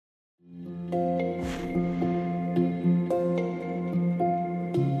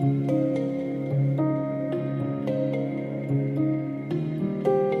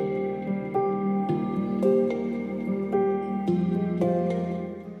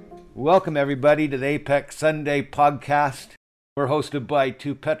Welcome, everybody, to the Apex Sunday podcast. We're hosted by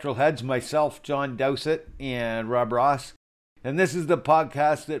two petrol heads, myself, John Dowsett, and Rob Ross. And this is the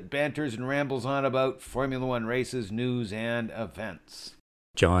podcast that banters and rambles on about Formula One races, news, and events.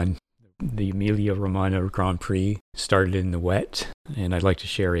 John, the Emilia Romangna Grand Prix started in the wet, and I'd like to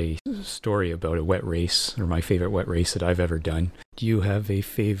share a story about a wet race, or my favorite wet race that I've ever done. Do you have a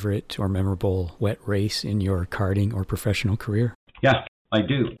favorite or memorable wet race in your karting or professional career? Yeah, I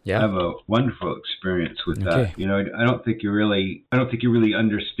do. Yeah. I have a wonderful experience with that. You know, I don't think you really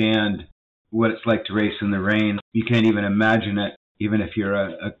understand what it's like to race in the rain. You can't even imagine it, even if you're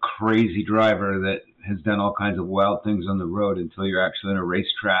a crazy driver that has done all kinds of wild things on the road until you're actually on a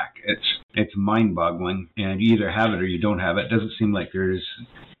racetrack. It's mind-boggling, and you either have it or you don't have it. It doesn't seem like there's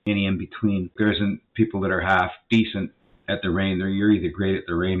any in between. There isn't people that are half decent at the rain. You're either great at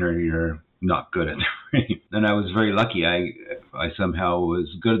the rain or you're not good at the rain. And I was very lucky. I somehow was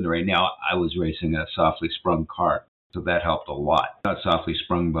good in the rain. Now, I was racing a softly sprung car, so that helped a lot. Not softly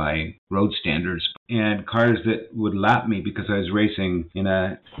sprung by road standards. And cars that would lap me, because I was racing in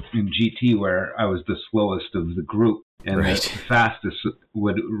GT where I was the slowest of the group. And the fastest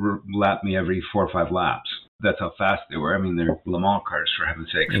would lap me every 4 or 5 laps. That's how fast they were. I mean, they're Le Mans cars, for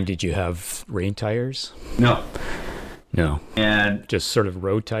heaven's sake. And did you have rain tires? No. And just sort of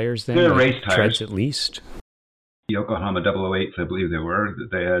road tires then? They're race tires. Treads at least? Yokohama 008s, I believe they were.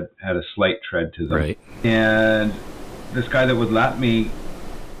 They had a slight tread to them. Right. And this guy that would lap me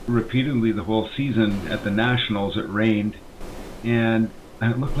repeatedly the whole season at the Nationals, it rained. And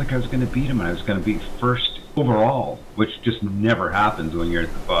it looked like I was going to beat him, and I was going to be first overall, which just never happens when you're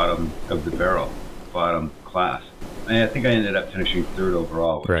at the bottom of the barrel, bottom class. And I think I ended up finishing third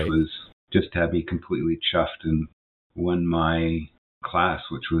overall, which was just had me completely chuffed and won my class,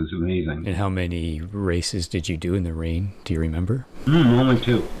 which was amazing. And how many races did you do in the rain? Do you remember? Only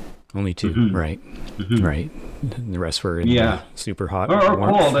 2. Only 2, mm-hmm. Right. Mm-hmm. Right. And the rest were in the super hot or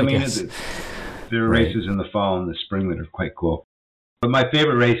warmth, cold. I mean, there are races in the fall and the spring that are quite cool. But my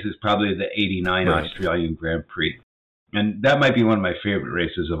favorite race is probably the 89 Australian Grand Prix. And that might be one of my favorite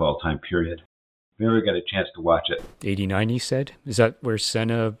races of all time, period. If you ever got a chance to watch it. 89, you said? Is that where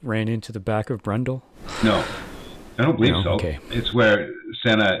Senna ran into the back of Brundle? No, I don't believe so. Okay. It's where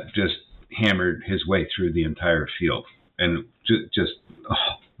Senna just hammered his way through the entire field. And it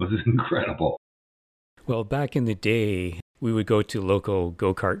was incredible. Well, back in the day, we would go to local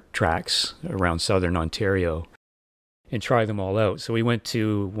go-kart tracks around southern Ontario and try them all out. So we went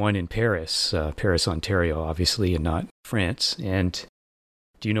to one in Paris, Ontario, obviously, and not France. And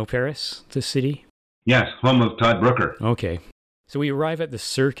do you know Paris, the city? Yes, home of Todd Brooker. Okay. So we arrive at the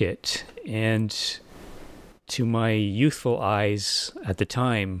circuit, and to my youthful eyes at the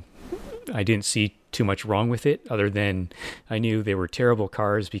time, I didn't see too much wrong with it, other than I knew they were terrible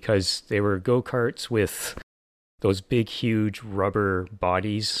cars because they were go-karts with those big, huge rubber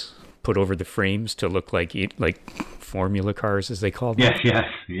bodies put over the frames to look like formula cars, as they call them.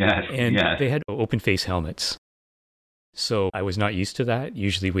 Yes. And they had open face helmets. So I was not used to that.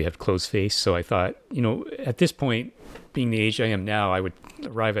 Usually we have closed face. So I thought, at this point, being the age I am now, I would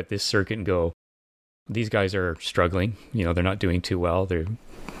arrive at this circuit and go, these guys are struggling. They're not doing too well. They're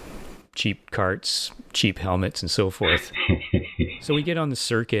cheap carts, cheap helmets, and so forth. So we get on the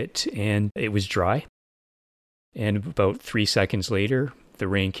circuit, and it was dry. And about 3 seconds later, the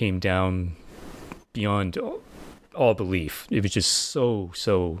rain came down beyond all belief. It was just so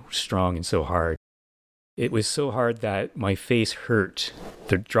strong and so hard. It was so hard that my face hurt.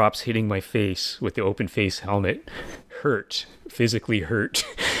 The drops hitting my face with the open face helmet physically hurt.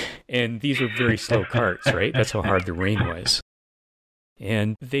 And these were very slow carts, right? That's how hard the rain was.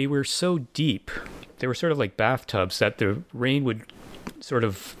 And they were so deep, they were sort of like bathtubs, that the rain would sort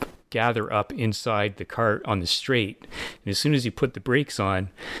of gather up inside the cart on the straight. And as soon as you put the brakes on,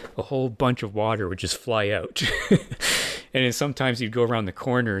 a whole bunch of water would just fly out. And then sometimes you'd go around the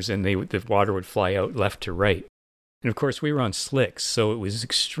corners and the water would fly out left to right. And of course, we were on slicks, so it was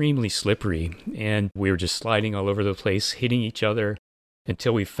extremely slippery. And we were just sliding all over the place, hitting each other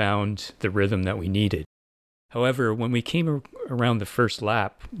until we found the rhythm that we needed. However, when we came around the first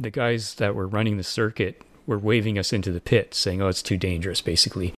lap, the guys that were running the circuit were waving us into the pit, saying, it's too dangerous,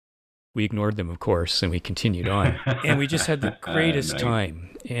 basically. We ignored them, of course, and we continued on. And we just had the greatest time.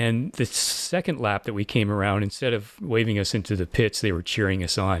 And the second lap that we came around, instead of waving us into the pits, they were cheering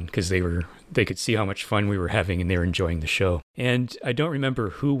us on because they could see how much fun we were having and they were enjoying the show. And I don't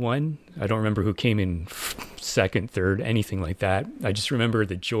remember who won. I don't remember who came in second, third, anything like that. I just remember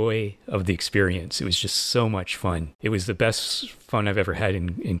the joy of the experience. It was just so much fun. It was the best fun I've ever had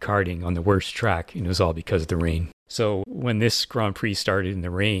in karting on the worst track, and it was all because of the rain. So when this Grand Prix started in the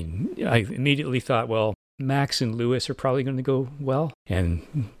rain, I immediately thought, well, Max and Lewis are probably going to go well.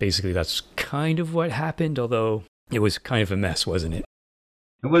 And basically that's kind of what happened, although it was kind of a mess, wasn't it?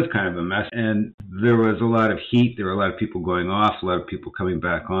 It was kind of a mess, and there was a lot of heat. There were a lot of people going off, a lot of people coming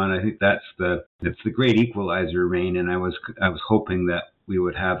back on. I think that's the great equalizer rain, and I was hoping that we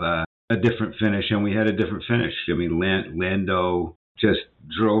would have a different finish, and we had a different finish. I mean, Lando just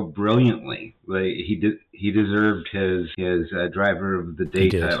drove brilliantly. Like, he deserved his driver of the day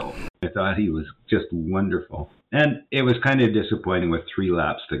title. I thought he was just wonderful. And it was kind of disappointing with 3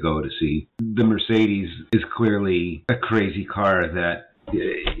 laps to go to see. The Mercedes is clearly a crazy car that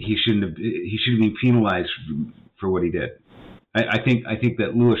he shouldn't have been penalized for what he did. I think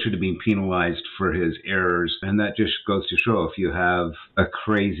that Lewis should have been penalized for his errors, and that just goes to show if you have a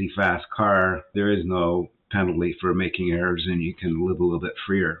crazy fast car, there is no penalty for making errors, and you can live a little bit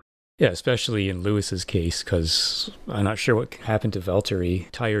freer. Yeah, especially in Lewis's case, because I'm not sure what happened to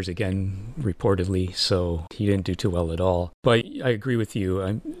Valtteri. Tires again, reportedly, so he didn't do too well at all. But I agree with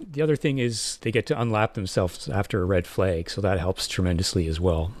you. The other thing is they get to unlap themselves after a red flag, so that helps tremendously as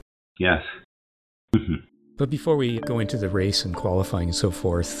well. Yes. But before we go into the race and qualifying and so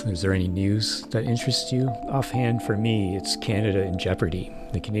forth, is there any news that interests you? Offhand, for me, it's Canada in jeopardy.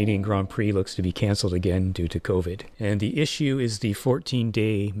 The Canadian Grand Prix looks to be cancelled again due to COVID. And the issue is the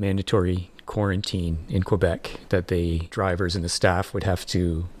 14-day mandatory quarantine in Quebec that the drivers and the staff would have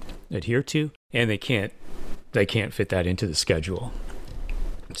to adhere to, and they can't fit that into the schedule.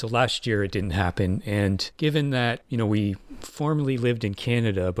 So last year it didn't happen, and given that, we formerly lived in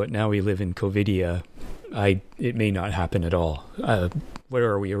Canada, but now we live in Covidia, it may not happen at all. Where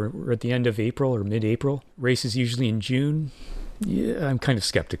are we? We're at the end of April or mid-April. Race is usually in June. Yeah, I'm kind of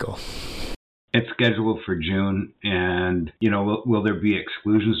skeptical. It's scheduled for June, and, will there be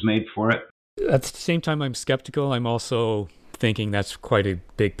exclusions made for it? At the same time, I'm skeptical. I'm also thinking that's quite a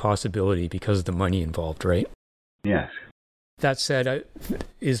big possibility because of the money involved, right? Yes. That said,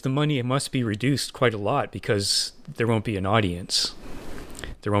 is the money, it must be reduced quite a lot because there won't be an audience.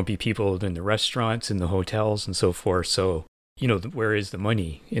 There won't be people in the restaurants, in the hotels, and so forth. So, where is the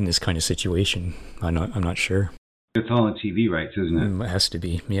money in this kind of situation? I'm not sure. It's all on TV rights, isn't it? It has to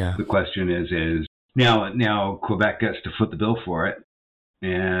be, yeah. The question is now Quebec gets to foot the bill for it.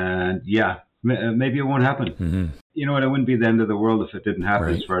 And yeah, maybe it won't happen. Mm-hmm. You know what? It wouldn't be the end of the world if it didn't happen,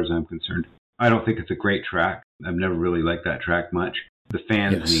 right, as far as I'm concerned. I don't think it's a great track. I've never really liked that track much. The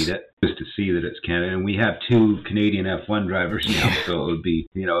fans need it just to see that it's Canada. And we have 2 Canadian F1 drivers now, so it would be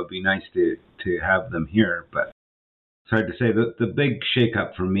nice to have them here. But it's hard to say. The big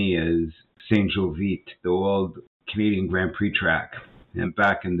shakeup for me is Saint-Jovite, the old Canadian Grand Prix track. And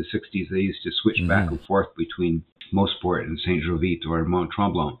back in the 60s, they used to switch back and forth between Mosport and Saint-Jovite or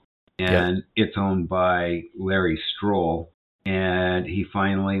Mont-Tremblant. And it's owned by Larry Stroll. And he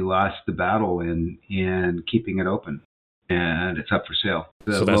finally lost the battle in keeping it open. And it's up for sale.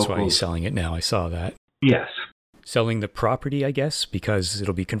 So that's why he's selling it now. I saw that. Yes. Selling the property, I guess, because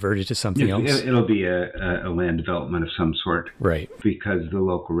it'll be converted to something else? It'll be a land development of some sort. Right. Because the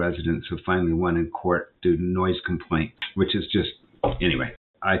local residents have finally won in court due to noise complaint, which is just, anyway,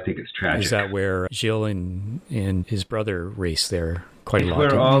 I think it's tragic. Is that where Gilles and his brother race there quite a lot?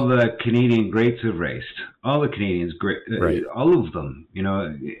 It's where all the Canadian greats have raced. All the Canadians, right, all of them,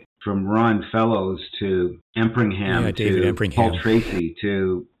 from Ron Fellows to Empringham to Paul Tracy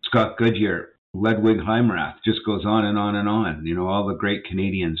to Scott Goodyear, Ludwig Heimrath, just goes on and on and on. All the great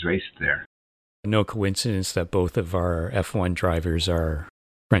Canadians raced there. No coincidence that both of our F1 drivers are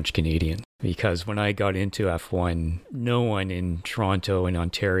French Canadian, because when I got into F1, no one in Toronto and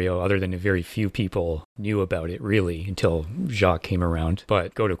Ontario, other than a very few people, knew about it really until Jacques came around.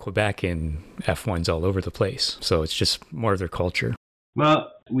 But go to Quebec and F1's all over the place. So it's just more of their culture.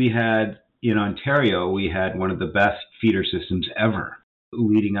 Well, in Ontario, we had one of the best feeder systems ever,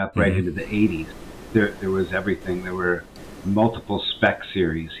 leading up right into the 80s. There was everything. There were multiple spec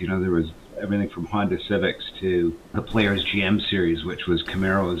series. There was everything from Honda Civics to the Players GM series, which was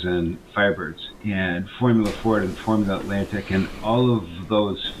Camaros and Firebirds, and Formula Ford and Formula Atlantic, and all of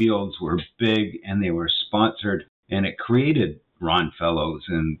those fields were big and they were sponsored, and it created Ron Fellows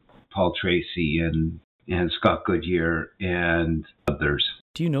and Paul Tracy and Scott Goodyear and others.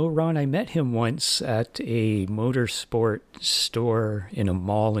 Do you know Ron? I met him once at a motorsport store in a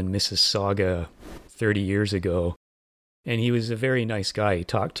mall in Mississauga 30 years ago. And he was a very nice guy. He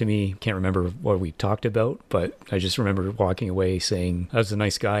talked to me. Can't remember what we talked about, but I just remember walking away saying, that was a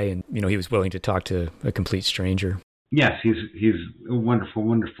nice guy. And, he was willing to talk to a complete stranger. Yes, he's a wonderful,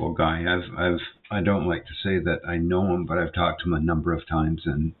 wonderful guy. I don't like to say that I know him, but I've talked to him a number of times,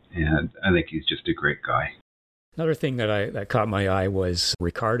 and I think he's just a great guy. Another thing that caught my eye was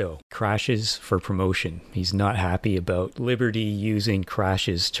Ricardo. Crashes for promotion. He's not happy about Liberty using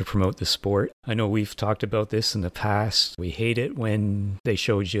crashes to promote the sport. I know we've talked about this in the past. We hate it when they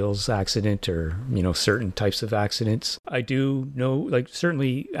show Gilles' accident or, certain types of accidents. I do know,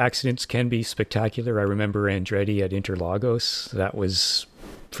 certainly accidents can be spectacular. I remember Andretti at Interlagos. That was...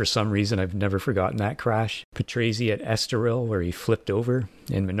 For some reason, I've never forgotten that crash. Patrese at Estoril, where he flipped over,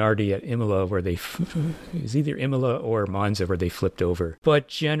 and Minardi at Imola, where it was either Imola or Monza, where they flipped over. But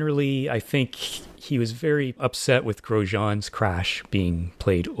generally, I think he was very upset with Grosjean's crash being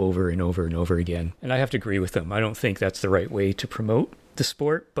played over and over and over again. And I have to agree with him. I don't think that's the right way to promote the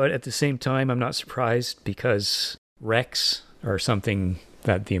sport. But at the same time, I'm not surprised because wrecks are something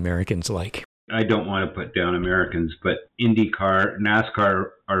that the Americans like. I don't want to put down Americans, but IndyCar, NASCAR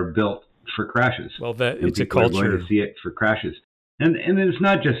are built for crashes. Well, it's a culture. People are going to see it for crashes. And it's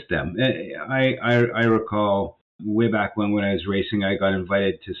not just them. I recall way back when I was racing, I got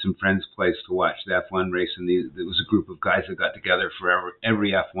invited to some friends' place to watch the F1 race. And there was a group of guys that got together for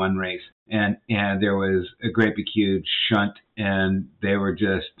every F1 race. And there was a great big huge shunt, and they were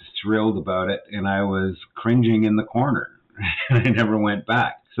just thrilled about it. And I was cringing in the corner. I never went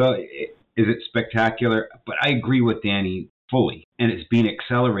back. So is it spectacular? But I agree with Danny fully. And it's being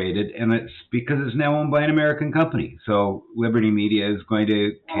accelerated, and it's because it's now owned by an American company. So Liberty Media is going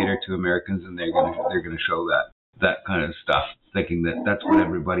to cater to Americans, and they're going to show that kind of stuff, thinking that that's what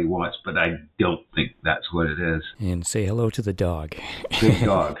everybody wants. But I don't think that's what it is. And say hello to the dog. Big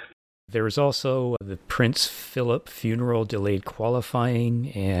dog. There was also the Prince Philip funeral delayed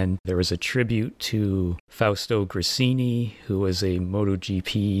qualifying, and there was a tribute to Fausto Grissini, who was a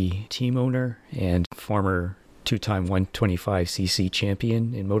MotoGP team owner and former two-time 125cc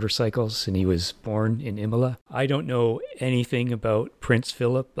champion in motorcycles, and he was born in Imola. I don't know anything about Prince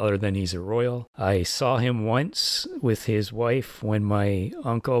Philip other than he's a royal. I saw him once with his wife when my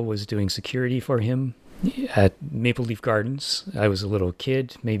uncle was doing security for him at Maple Leaf Gardens. I was a little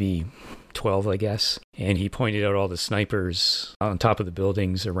kid, maybe 12, I guess, and he pointed out all the snipers on top of the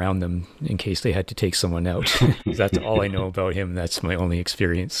buildings around them in case they had to take someone out. That's all I know about him. That's my only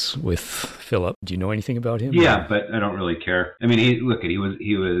experience with Philip. Do you know anything about him? Yeah, but I don't really care. I mean, he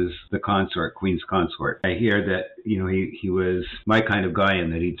was the consort, Queen's consort. I hear that, he was my kind of guy,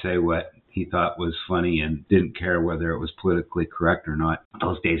 and that he'd say what he thought was funny and didn't care whether it was politically correct or not.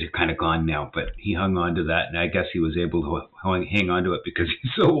 Those days are kind of gone now, but he hung on to that, and I guess he was able to hang on to it because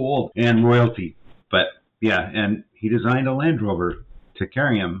he's so old and royalty. But yeah, and he designed a Land Rover to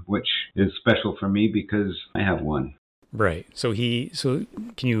carry him, which is special for me because I have one. Right. So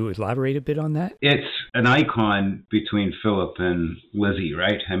can you elaborate a bit on that? It's an icon between Philip and Lizzie,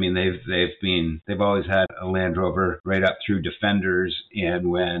 right? I mean, they've always had a Land Rover right up through Defenders, and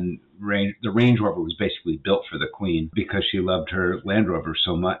when the Range Rover was basically built for the Queen because she loved her Land Rover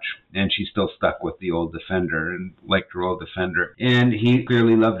so much, and she still stuck with the old Defender and liked her old Defender. And he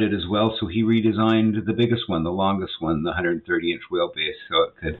clearly loved it as well, so he redesigned the biggest one, the longest one, the 130-inch wheelbase, so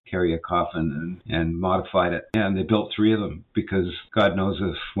it could carry a coffin, and modified it. And they built 3 of them because God knows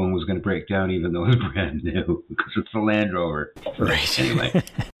if one was going to break down, even though it was brand new, because it's a Land Rover. Right. Anyway.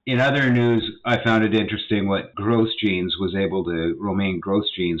 In other news, I found it interesting what Romain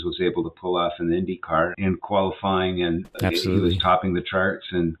Grosjean was able to pull off in the IndyCar in qualifying, and Absolutely. He was topping the charts,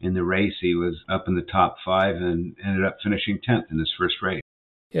 and in the race he was up in the top 5 and ended up finishing 10th in his first race.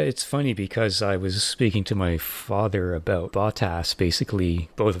 Yeah, it's funny because I was speaking to my father about Bottas. Basically,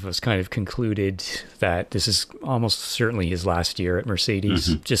 both of us kind of concluded that this is almost certainly his last year at Mercedes.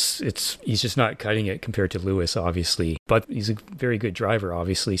 Mm-hmm. He's just not cutting it compared to Lewis, obviously. But he's a very good driver,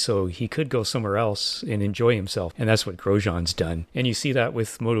 obviously, so he could go somewhere else and enjoy himself. And that's what Grosjean's done. And you see that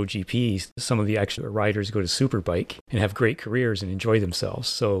with MotoGP. Some of the extra riders go to Superbike and have great careers and enjoy themselves.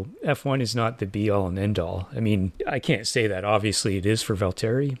 So F1 is not the be-all and end-all. I mean, I can't say that. Obviously, it is for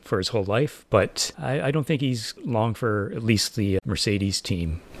Valtteri for his whole life, but I don't think he's long for at least the Mercedes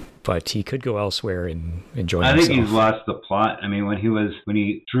team. But he could go elsewhere and enjoy himself. I think he's lost the plot. I mean, when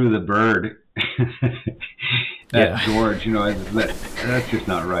he threw the bird at George, that's just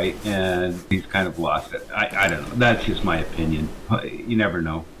not right, and he's kind of lost it. I don't know. That's just my opinion. You never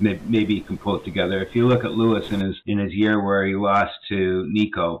know. Maybe he can pull it together. If you look at Lewis in his year where he lost to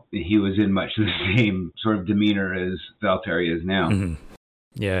Nico, he was in much the same sort of demeanor as Valtteri is now. Mm-hmm.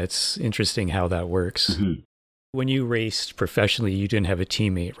 Yeah, it's interesting how that works. Mm-hmm. When you raced professionally, you didn't have a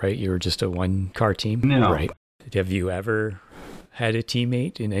teammate, right? You were just a one-car team? No. Right. Have you ever had a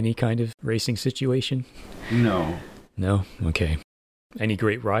teammate in any kind of racing situation? No. No? Okay. Any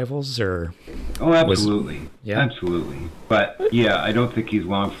great rivals or? Oh, absolutely. Yeah. Absolutely. But yeah, I don't think he's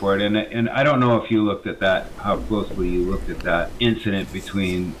long for it. And I don't know if you looked at that, how closely you looked at that incident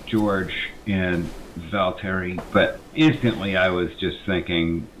between George and Valtteri, but instantly I was just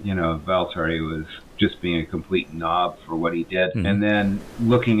thinking, Valtteri was just being a complete knob for what he did. Mm-hmm. And then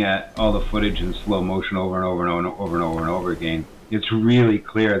looking at all the footage in slow motion over and over and over and over and over again, it's really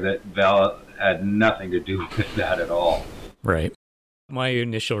clear that Val had nothing to do with that at all. Right. My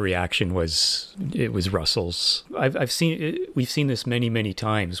initial reaction was it was Russell's. I've seen it, we've seen this many, many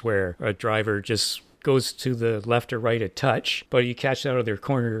times where a driver just goes to the left or right a touch, but you catch it out of their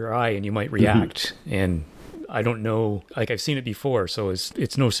corner eye and you might react. Mm-hmm. And I don't know, I've seen it before, so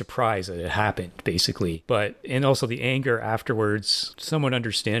it's no surprise that it happened, basically. And also the anger afterwards, somewhat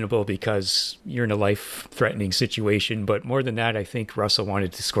understandable because you're in a life-threatening situation. But more than that, I think Russell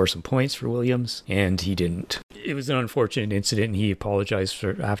wanted to score some points for Williams, and he didn't. It was an unfortunate incident, and he apologized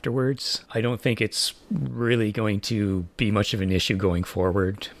for it afterwards. I don't think it's really going to be much of an issue going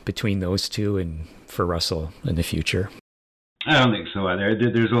forward between those two and for Russell in the future. I don't think so either.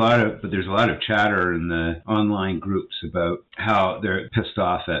 There's a lot of chatter in the online groups about how they're pissed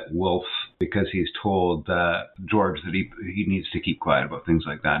off at Wolff because he's told George that he needs to keep quiet about things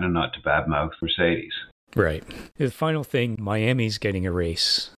like that and not to badmouth Mercedes. Right. The final thing, Miami's getting a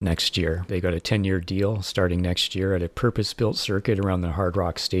race next year. They got a 10-year deal starting next year at a purpose-built circuit around the Hard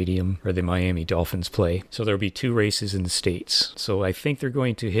Rock Stadium where the Miami Dolphins play. So there'll be 2 races in the States. So I think they're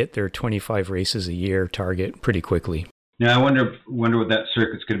going to hit their 25 races a year target pretty quickly. Now, I wonder what that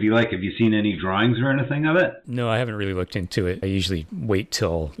circuit's going to be like. Have you seen any drawings or anything of it? No, I haven't really looked into it. I usually wait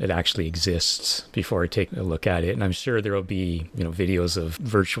till it actually exists before I take a look at it. And I'm sure there will be, videos of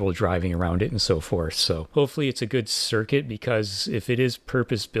virtual driving around it and so forth. So hopefully it's a good circuit, because if it is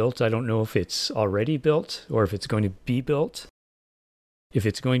purpose-built, I don't know if it's already built or if it's going to be built. If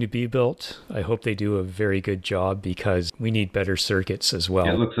it's going to be built, I hope they do a very good job, because we need better circuits as well.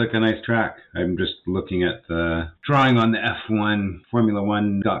 It looks like a nice track. I'm just looking at the drawing on the F1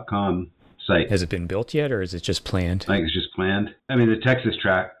 Formula1.com site. Has it been built yet, or is it just planned? I think it's just planned. I mean, the Texas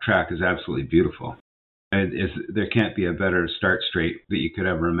track is absolutely beautiful. There can't be a better start straight that you could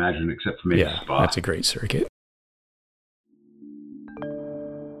ever imagine, except for maybe Spa. That's a great circuit.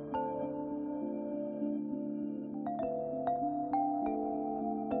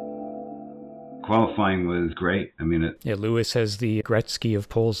 Qualifying was great. I mean, Lewis has the Gretzky of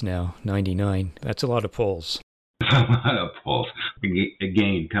poles now, 99. That's a lot of poles. A lot of poles.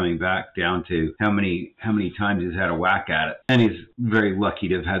 Again, coming back down to how many times he's had a whack at it. And he's very lucky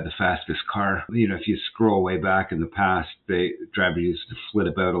to have had the fastest car. If you scroll way back in the past, drivers used to flit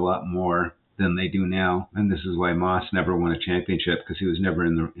about a lot more than they do now. And this is why Moss never won a championship, because he was never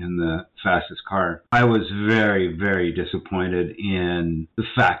in the fastest car. I was very, very disappointed in the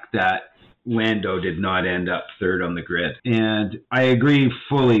fact that Lando did not end up third on the grid. And I agree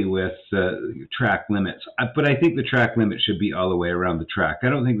fully with the track limits, but I think the track limit should be all the way around the track. I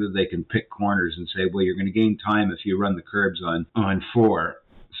don't think that they can pick corners and say, well, you're going to gain time if you run the curbs on 4.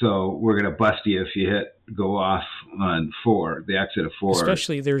 So we're going to bust you if you go off on 4, the exit of 4.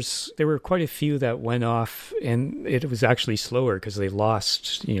 Especially there were quite a few that went off, and it was actually slower because they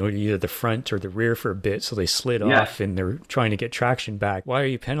lost, either the front or the rear for a bit, so they slid off and they're trying to get traction back. Why are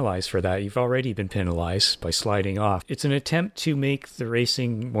you penalized for that? You've already been penalized by sliding off. It's an attempt to make the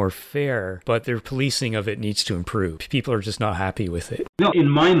racing more fair, but their policing of it needs to improve. People are just not happy with it. No, in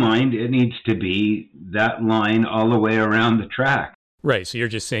my mind, it needs to be that line all the way around the track. Right, so you're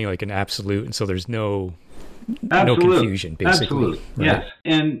just saying like an absolute, and so there's no confusion, basically. Absolutely, right? Yes.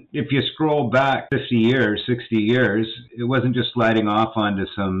 And if you scroll back 50 years, 60 years, it wasn't just sliding off onto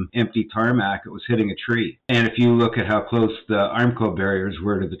some empty tarmac, it was hitting a tree. And if you look at how close the Armco barriers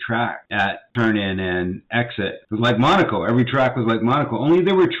were to the track at turn-in and exit, it was like Monaco. Every track was like Monaco, only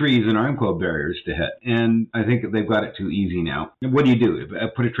there were trees and Armco barriers to hit. And I think they've got it too easy now. What do?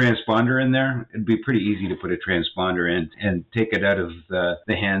 Put a transponder in there? It'd be pretty easy to put a transponder in and take it out of the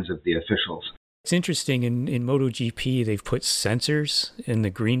hands of the officials. It's interesting, in MotoGP, they've put sensors in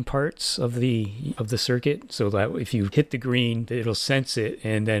the green parts of the circuit, so that if you hit the green, it'll sense it,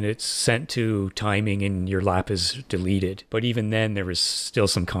 and then it's sent to timing and your lap is deleted. But even then, there was still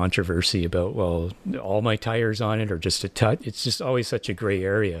some controversy about, well, all my tires on it or just a touch. It's just always such a gray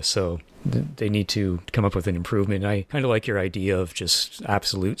area, so they need to come up with an improvement. I kind of like your idea of just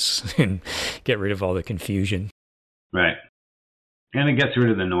absolutes and get rid of all the confusion. Right. And it gets rid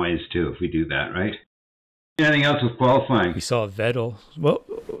of the noise, too, if we do that, right? Anything else with qualifying? We saw Vettel. Well,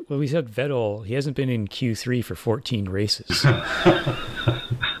 we said Vettel, he hasn't been in Q3 for 14 races.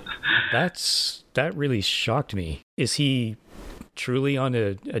 That really shocked me. Is he truly on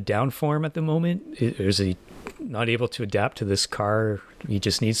a down form at the moment? Is he not able to adapt to this car? He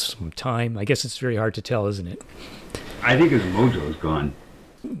just needs some time. I guess it's very hard to tell, isn't it? I think his mojo is gone.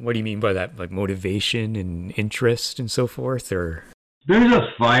 What do you mean by that? Like motivation and interest and so forth, or? There's a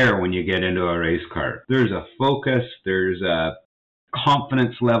fire when you get into a race car. There's a focus. There's a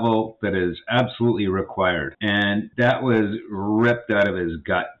confidence level that is absolutely required. And that was ripped out of his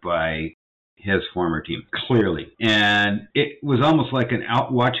gut by his former team, clearly. And it was almost like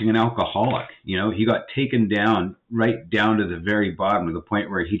watching an alcoholic. You know, he got taken down, right down to the very bottom, to the point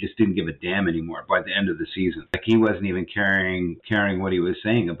where he just didn't give a damn anymore by the end of the season. Like, he wasn't even caring what he was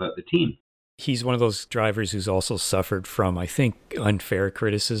saying about the team. He's one of those drivers who's also suffered from, I think, unfair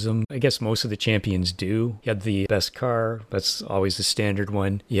criticism. I guess most of the champions do. He had the best car. That's always the standard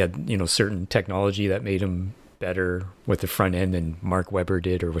one. He had, certain technology that made him better with the front end than Mark Webber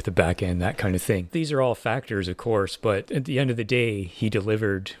did, or with the back end, that kind of thing. These are all factors, of course, but at the end of the day, he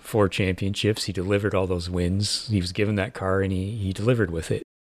delivered 4 championships. He delivered all those wins. He was given that car, and he delivered with it.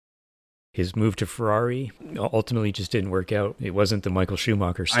 His move to Ferrari ultimately just didn't work out. It wasn't the Michael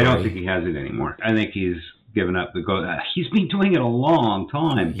Schumacher story. I don't think he has it anymore. I think he's given up the ghost. He's been doing it a long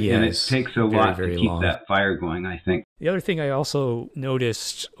time, yes, and it takes a lot to keep that fire going, I think. The other thing I also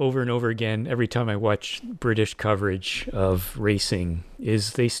noticed over and over again every time I watch British coverage of racing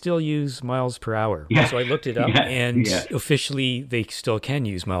is they still use miles per hour. Yeah. So I looked it up, and officially they still can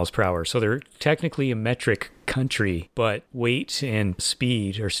use miles per hour. So they're technically a metric country, but weight and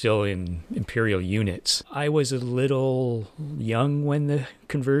speed are still in imperial units. I was a little young when the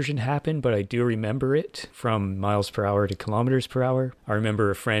conversion happened, but I do remember it from miles per hour to kilometers per hour. I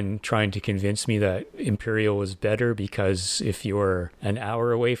remember a friend trying to convince me that imperial was better because if you're an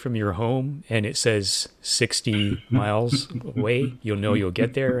hour away from your home and it says 60 miles away, you'll know you'll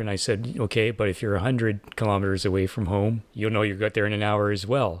get there. And I said, okay, but if you're 100 kilometers away from home, you'll know you'll get there in an hour as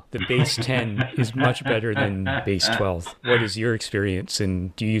well. The base 10 is much better than base 12. What is your experience?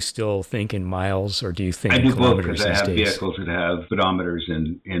 And do you still think in miles, or do you think in kilometers these days? I do both, because I have vehicles that have speedometers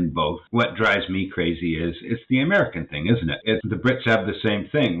in both. What drives me crazy is it's the American thing, isn't it? The Brits have the same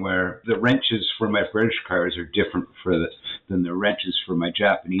thing, where the wrenches for my British cars are different than the wrenches for my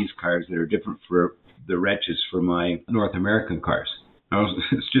Japanese cars that are different for the wrenches for my North American cars.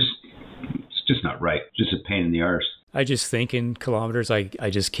 It's just not right. It's just a pain in the arse. I just think in kilometers. I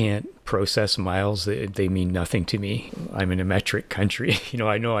just can't process miles. They mean nothing to me. I'm in a metric country.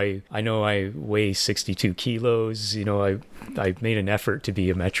 I know I weigh 62 kilos. I made an effort to be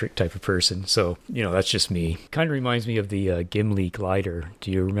a metric type of person. So, that's just me. Kind of reminds me of the Gimli glider.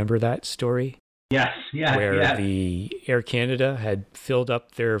 Do you remember that story? Yes, yeah. Where the Air Canada had filled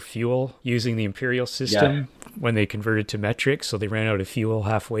up their fuel using the imperial system when they converted to metric, so they ran out of fuel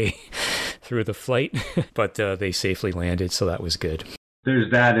halfway through the flight, but they safely landed, so that was good. There's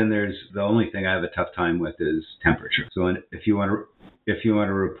that, and there's the only thing I have a tough time with is temperature. So if you want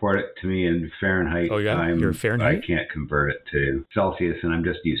to report it to me in Fahrenheit, you're Fahrenheit? I can't convert it to Celsius, and I'm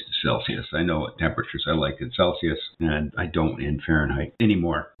just used to Celsius. I know what temperatures I like in Celsius, and I don't in Fahrenheit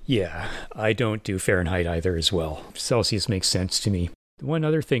anymore. Yeah, I don't do Fahrenheit either as well. Celsius makes sense to me. One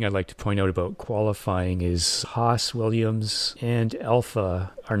other thing I'd like to point out about qualifying is Haas, Williams, and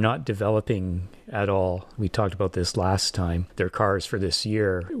Alfa are not developing at all. We talked about this last time, their cars for this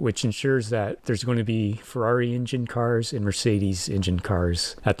year, which ensures that there's going to be Ferrari engine cars and Mercedes engine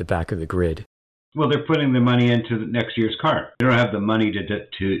cars at the back of the grid. Well, they're putting the money into the next year's car. They don't have the money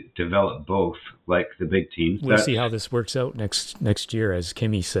to develop both like the big teams. We'll see how this works out next year. As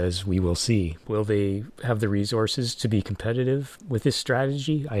Kimmy says, we will see. Will they have the resources to be competitive with this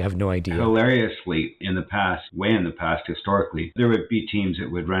strategy? I have no idea. Hilariously, way in the past, historically, there would be teams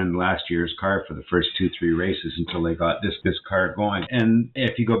that would run last year's car for the first 2-3 races until they got this car going. And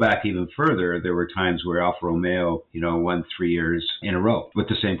if you go back even further, there were times where Alfa Romeo, won 3 years in a row with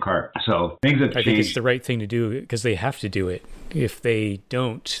the same car. So things have changed. I think it's the right thing to do because they have to do it. If they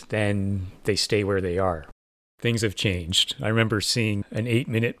don't, then they stay where they are. Things have changed. I remember seeing an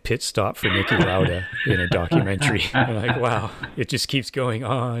 8-minute pit stop for Niki Lauda in a documentary. I'm like, wow, it just keeps going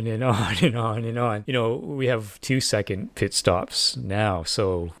on and on and on and on. We have 2-second pit stops now.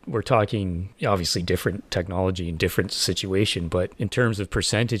 So we're talking obviously different technology and different situation, but in terms of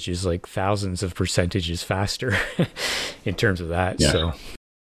percentages, like thousands of percentages faster in terms of that. Yeah. So.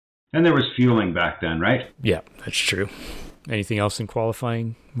 And there was fueling back then, right? Yeah, that's true. Anything else in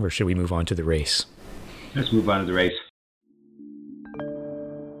qualifying, or should we move on to the race? Let's move on to the race.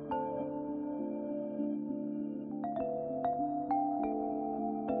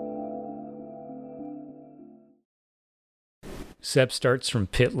 Seb starts from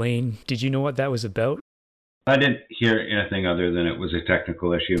pit lane. Did you know what that was about? I didn't hear anything other than it was a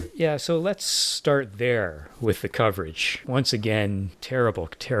technical issue. Yeah, so let's start there with the coverage. Once again, terrible,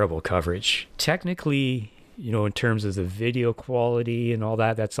 terrible coverage. Technically, in terms of the video quality and all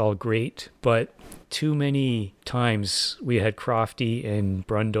that, that's all great. But too many times we had Crofty and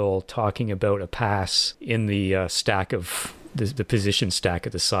Brundle talking about a pass in the stack of the position stack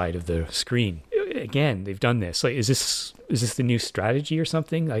at the side of the screen. Again, they've done this. Like, is this the new strategy or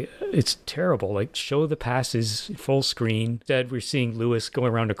something? It's terrible. Like, show the passes full screen. Instead, we're seeing Lewis go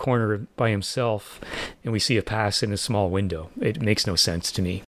around a corner by himself, and we see a pass in a small window. It makes no sense to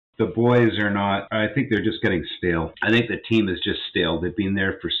me. The boys are not, I think they're just getting stale. I think the team is just stale. They've been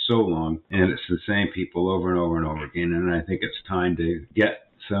there for so long, and it's the same people over and over and over again, and I think it's time to get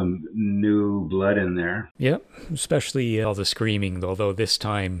some new blood in there. Yep, especially all the screaming, although this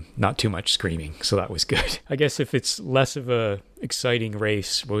time not too much screaming, so that was good. I guess if it's less of a exciting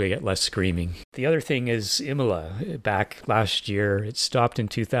race, we'll get less screaming. The other thing is Imola. Back last year, it stopped in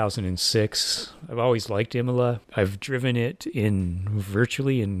 2006. I've always liked Imola. I've driven it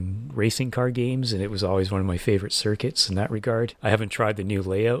virtually in racing car games, and it was always one of my favorite circuits in that regard. I haven't tried the new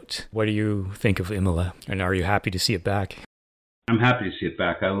layout. What do you think of Imola, and are you happy to see it back? I'm happy to see it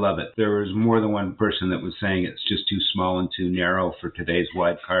back. I love it. There was more than one person that was saying it's just too small and too narrow for today's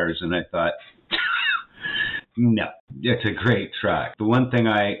wide cars, and I thought, no, it's a great track. The one thing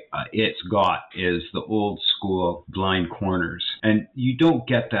it's got is the old school blind corners, and you don't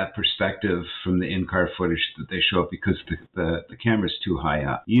get that perspective from the in-car footage that they show because the camera's too high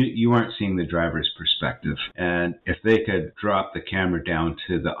up. You aren't seeing the driver's perspective, and if they could drop the camera down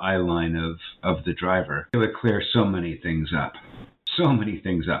to the eye line of the driver, it would clear so many things up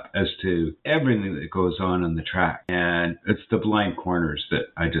as to everything that goes on the track. And it's the blind corners that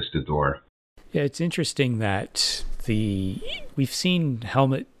I just adore. Yeah, it's interesting that we've seen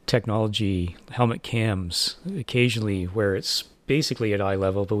helmet technology, helmet cams occasionally where it's basically at eye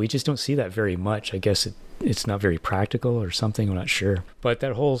level, but we just don't see that very much. I guess it's not very practical or something, I'm not sure. But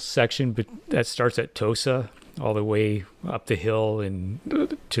that whole section that starts at Tosa all the way up the hill and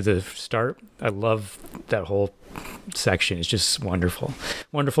to the start, I love that whole section. It's just wonderful.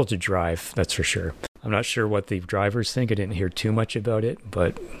 Wonderful to drive, that's for sure. I'm not sure what the drivers think. I didn't hear too much about it,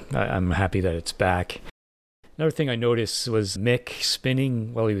 but I'm happy that it's back. Another thing I noticed was Mick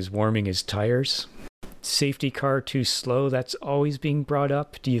spinning while he was warming his tires. Safety car too slow, that's always being brought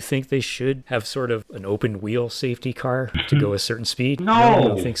up. Do you think they should have sort of an open wheel safety car to go a certain speed? No, I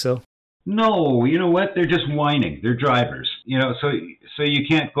don't think so. No, you know what? They're just whining. They're drivers. So you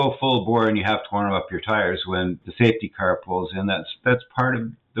can't go full bore and you have to warm up your tires when the safety car pulls in. That's part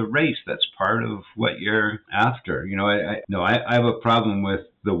of the race. That's part of what you're after. I have a problem with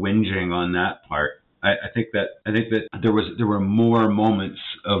the whinging on that part. I think that there were more moments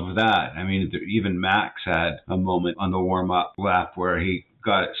of that. I mean, even Max had a moment on the warm-up lap where he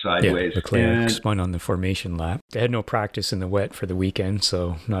got it sideways. Yeah, Leclerc spun on the formation lap. They had no practice in the wet for the weekend,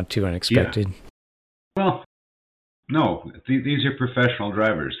 so not too unexpected. Yeah. Well, no, these are professional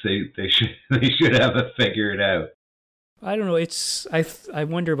drivers. They should have it figured out. I don't know. I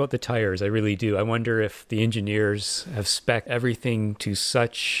wonder about the tires. I really do. I wonder if the engineers have spec'd everything to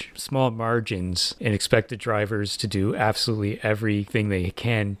such small margins and expect the drivers to do absolutely everything they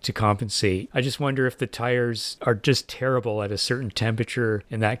can to compensate. I just wonder if the tires are just terrible at a certain temperature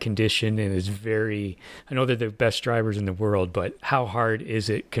in that condition, and I know they're the best drivers in the world, but how hard is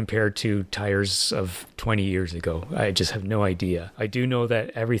it compared to tires of 20 years ago? I just have no idea. I do know that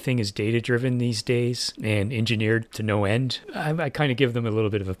everything is data-driven these days and engineered to no end. I kind of give them a little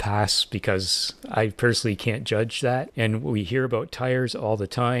bit of a pass because I personally can't judge that. And we hear about tires all the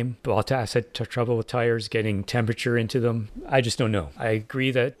time. Bottas had trouble with tires, getting temperature into them. I just don't know. I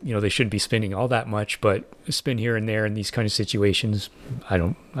agree that they shouldn't be spinning all that much, but a spin here and there in these kind of situations, I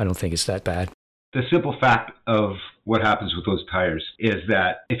don't think it's that bad. The simple fact of what happens with those tires is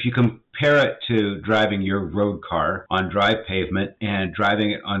that if you compare it to driving your road car on dry pavement and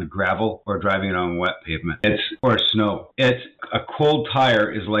driving it on gravel or driving it on wet pavement, or snow, it's a cold tire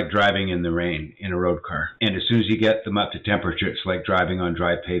is like driving in the rain in a road car. And as soon as you get them up to temperature, it's like driving on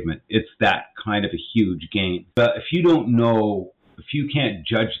dry pavement. It's that kind of a huge gain. But if you can't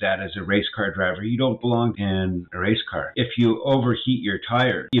judge that as a race car driver, you don't belong in a race car. If you overheat your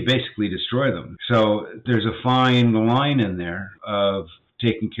tires, you basically destroy them. So there's a fine line in there of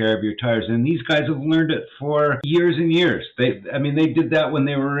taking care of your tires. And these guys have learned it for years and years. They did that when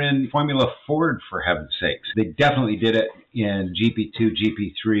they were in Formula Ford, for heaven's sakes. They definitely did it in GP2,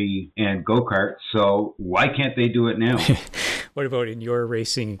 GP3, and go-kart. So why can't they do it now? What about in your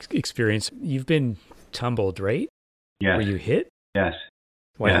racing experience? You've been tumbled, right? Yes. Were you hit? Yes.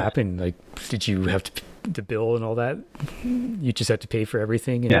 What happened? Like, did you have the bill and all that? You just had to pay for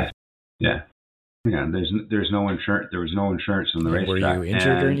everything? And... Yeah. There's no insurance. There was no insurance on the racetrack. Were you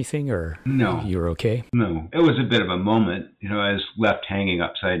injured or anything, or no? You were okay? No, it was a bit of a moment. I was left hanging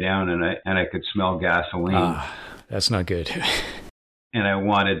upside down, and I could smell gasoline. That's not good. And I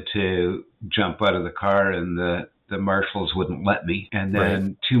wanted to jump out of the car, and the marshals wouldn't let me. And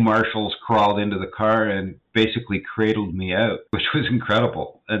then two marshals crawled into the car and basically cradled me out, which was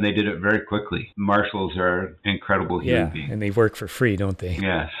incredible. And they did it very quickly. Marshals are incredible human beings. And they work for free, don't they?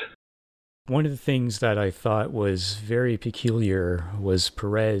 Yes. One of the things that I thought was very peculiar was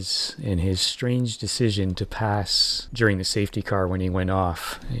Perez and his strange decision to pass during the safety car when he went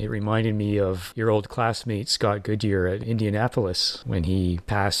off. It reminded me of your old classmate Scott Goodyear at Indianapolis when he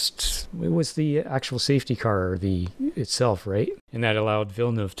passed. It was the actual safety car itself, right? And that allowed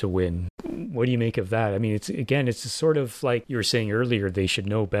Villeneuve to win. What do you make of that? I mean, it's sort of like you were saying earlier, they should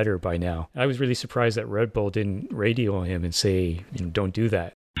know better by now. I was really surprised that Red Bull didn't radio him and say, don't do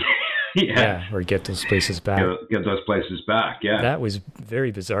that. Or get those places back. Get those places back, yeah. That was very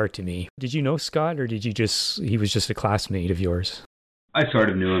bizarre to me. Did you know Scott, or he was just a classmate of yours? I sort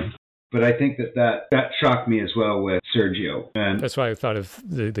of knew him. But I think that shocked me as well with Sergio. And that's why I thought of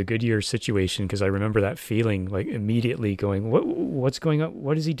the Goodyear situation, because I remember that feeling, like immediately going, what's going on?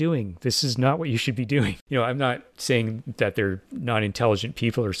 What is he doing? This is not what you should be doing. I'm not saying that they're not intelligent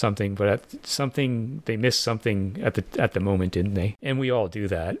people or something, but they missed something at the moment, didn't they? And we all do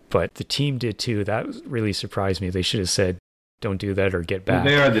that, but the team did too. That really surprised me. They should have said, don't do that or get back.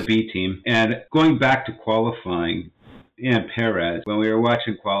 They are the B team. And going back to qualifying, and Perez, when we were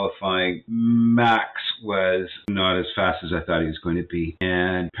watching qualifying, Max was not as fast as I thought he was going to be,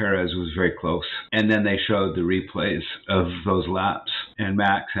 and Perez was very close. And then they showed the replays of those laps, and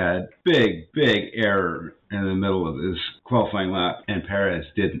Max had big error in the middle of his qualifying lap, and Perez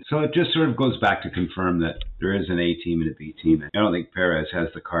didn't. So it just sort of goes back to confirm that there is an A team and a B team. I don't think Perez has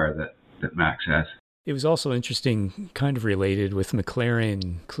the car that Max has. It was also interesting, kind of related with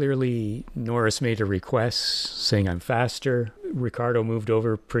McLaren. Clearly, Norris made a request saying, I'm faster. Ricciardo moved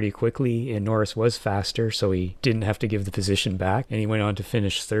over pretty quickly, and Norris was faster, so he didn't have to give the position back, and he went on to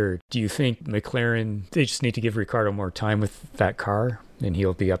finish third. Do you think McLaren, they just need to give Ricciardo more time with that car, and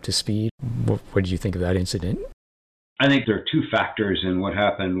he'll be up to speed? What did you think of that incident? I think there are two factors in what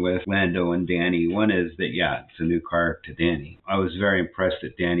happened with Lando and Danny. One is that, it's a new car to Danny. I was very impressed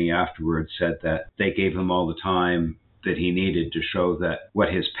that Danny afterwards said that they gave him all the time that he needed to show that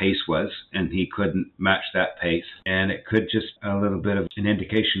what his pace was, and he couldn't match that pace. And it could just a little bit of an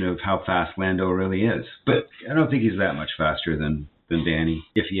indication of how fast Lando really is. But I don't think he's that much faster than Danny,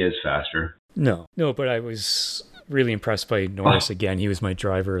 if he is faster. No, but I was really impressed by Norris again. He was my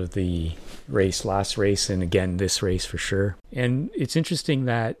driver of the last race, and again this race for sure. And it's interesting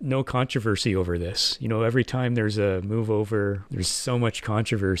that no controversy over this. Every time there's a move over, there's so much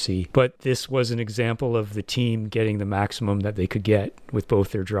controversy. But this was an example of the team getting the maximum that they could get with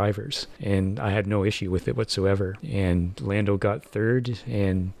both their drivers. And I had no issue with it whatsoever. And Lando got third,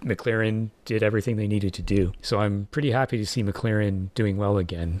 and McLaren did everything they needed to do. So I'm pretty happy to see McLaren doing well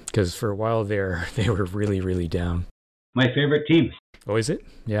again, because for a while there, they were really, really down. My favorite team. Oh, is it?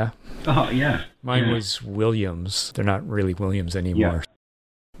 Yeah. Oh, yeah. Mine was Williams. They're not really Williams anymore.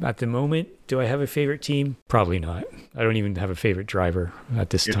 Yeah. At the moment, do I have a favorite team? Probably not. I don't even have a favorite driver at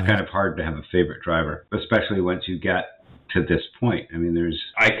this time. It's kind of hard to have a favorite driver, especially once you get to this point. I mean,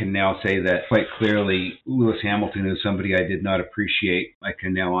 I can now say that quite clearly. Lewis Hamilton is somebody I did not appreciate. I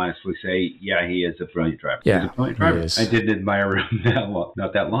can now honestly say, he is a brilliant driver. Yeah, he's a brilliant driver. He is. I didn't admire him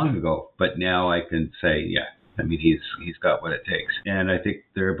not that long ago, but now I can say, I mean, he's got what it takes. And I think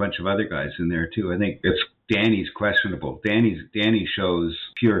there are a bunch of other guys in there too. I think Danny's questionable. Danny shows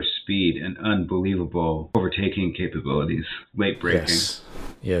pure speed and unbelievable overtaking capabilities, late braking.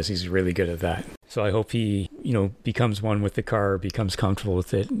 Yes, he's really good at that. So I hope he, becomes one with the car, becomes comfortable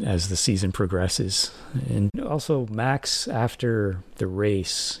with it as the season progresses. And also Max, after the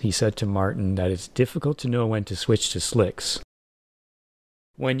race, he said to Martin that it's difficult to know when to switch to slicks.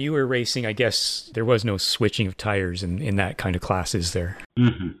 When you were racing, I guess there was no switching of tires in that kind of class, is there?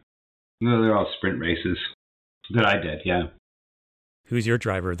 Mm-hmm. No, they're all sprint races that I did, yeah. Who's your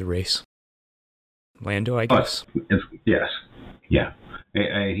driver of the race? Lando, I guess? Yes, yeah.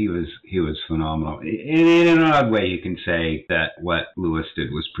 He was phenomenal. In an odd way, you can say that what Lewis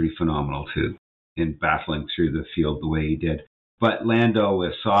did was pretty phenomenal too, in battling through the field the way he did. But Lando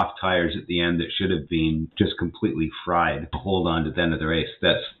with soft tires at the end that should have been just completely fried to hold on to the end of the race.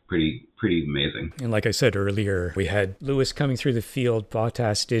 That's pretty amazing. And like I said earlier, we had Lewis coming through the field.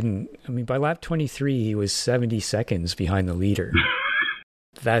 Bottas didn't. I mean, by lap 23, he was 70 seconds behind the leader.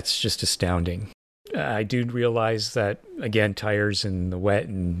 that's just astounding. I do realize that, again, tires and the wet,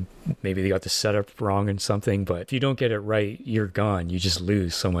 and maybe they got the setup wrong and something, but if you don't get it right, you're gone. You just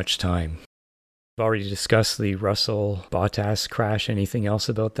lose so much time. I've already discussed the Russell-Bottas crash. Anything else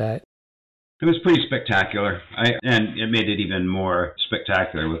about that? It was pretty spectacular. And it made it even more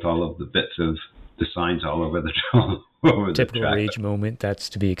spectacular with all of the bits of the signs all over the Typical track. rage moment, that's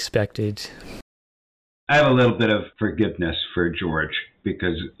to be expected. I have a little bit of forgiveness for George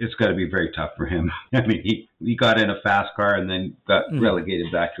because it's got to be very tough for him. I mean, he got in a fast car and then got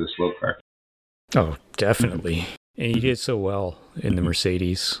relegated back to a slow car. Oh, definitely. And he did so well in the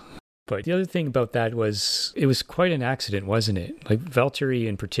Mercedes. But the other thing about that was it was quite an accident, wasn't it? Like Valtteri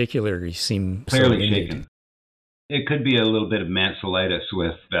in particular, he seemed clearly so shaken. It could be a little bit of Manselitis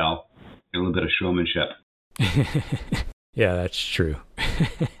with Val, a little bit of showmanship. Yeah, that's true.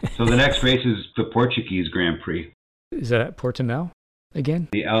 So the next race is the Portuguese Grand Prix. Is that at Portimao again?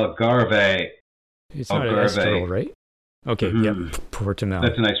 The Algarve. It's not at Estoril, right? Okay, Yep, Portimao.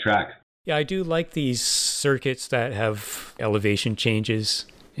 That's a nice track. Yeah, I do like these circuits that have elevation changes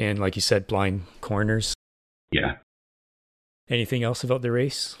and, like you said, blind corners. Yeah. Anything else about the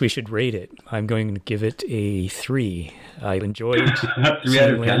race? We should rate it. I'm going to give it a 3. I enjoyed 3 out of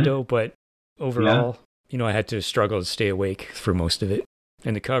 10. Orlando, but overall, I had to struggle to stay awake for most of it.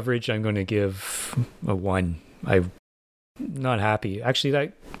 And the coverage, I'm going to give a 1. I'm not happy. Actually,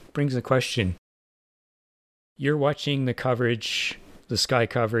 that brings a question. You're watching the coverage, the Sky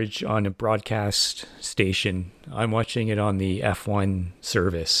coverage on a broadcast station. I'm watching it on the F1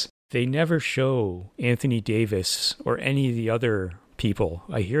 service. They never show Anthony Davis or any of the other people.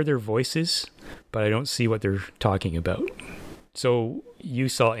 I hear their voices, but I don't see what they're talking about. So you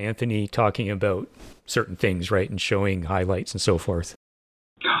saw Anthony talking about certain things, right? And showing highlights and so forth.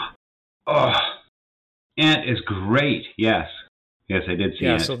 Oh, Ant is great. Yes. Yes, I did see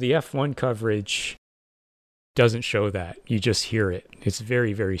Ant. Yeah, so the F1 coverage doesn't show that. You just hear it. It's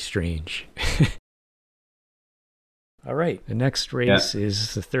very, very strange. All right. The next race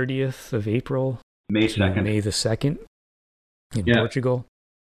is the 30th of April. May 2nd. May the 2nd in Portugal.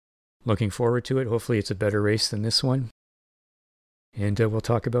 Looking forward to it. Hopefully it's a better race than this one. And we'll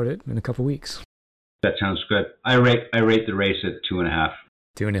talk about it in a couple weeks. That sounds good. I rate the race at 2.5.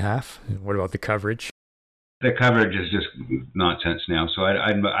 2.5? And what about the coverage? The coverage is just nonsense now, so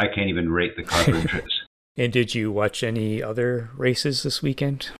I can't even rate the coverage. And did you watch any other races this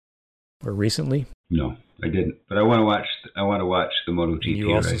weekend or recently? No, I didn't. But I want to watch the MotoGP race.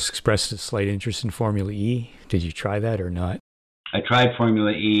 You also expressed a slight interest in Formula E. Did you try that or not? I tried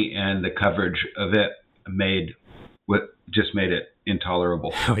Formula E, and the coverage of it just made it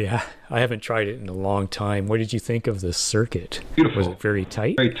intolerable. Oh yeah, I haven't tried it in a long time. What did you think of the circuit? Beautiful. Was it very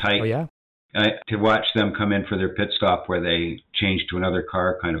tight? Very tight. Oh yeah. To watch them come in for their pit stop where they changed to another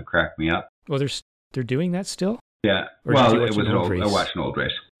car kind of cracked me up. Well, they're doing that still? Yeah. Or well, it was an old race. I watched an old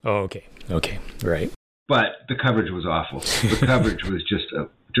race. Oh, okay. Right. But the coverage was awful. The coverage was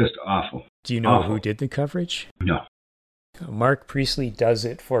just awful. Do you know who did the coverage? No. Mark Priestley does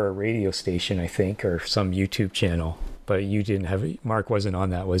it for a radio station, I think, or some YouTube channel. But you didn't have it. Mark wasn't on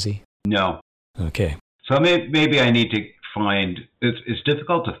that, was he? No. Okay. So maybe I need to find. It's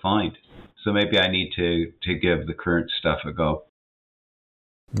difficult to find. So maybe I need to give the current stuff a go.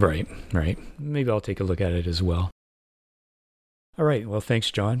 Right. Maybe I'll take a look at it as well. All right. Well,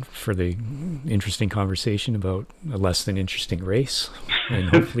 thanks, John, for the interesting conversation about a less than interesting race. And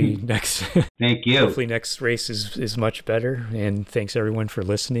hopefully Thank you. Hopefully next race is much better. And thanks everyone for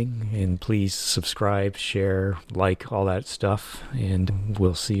listening. And please subscribe, share, like, all that stuff. And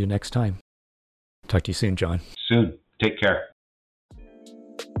we'll see you next time. Talk to you soon, John. Soon. Take care.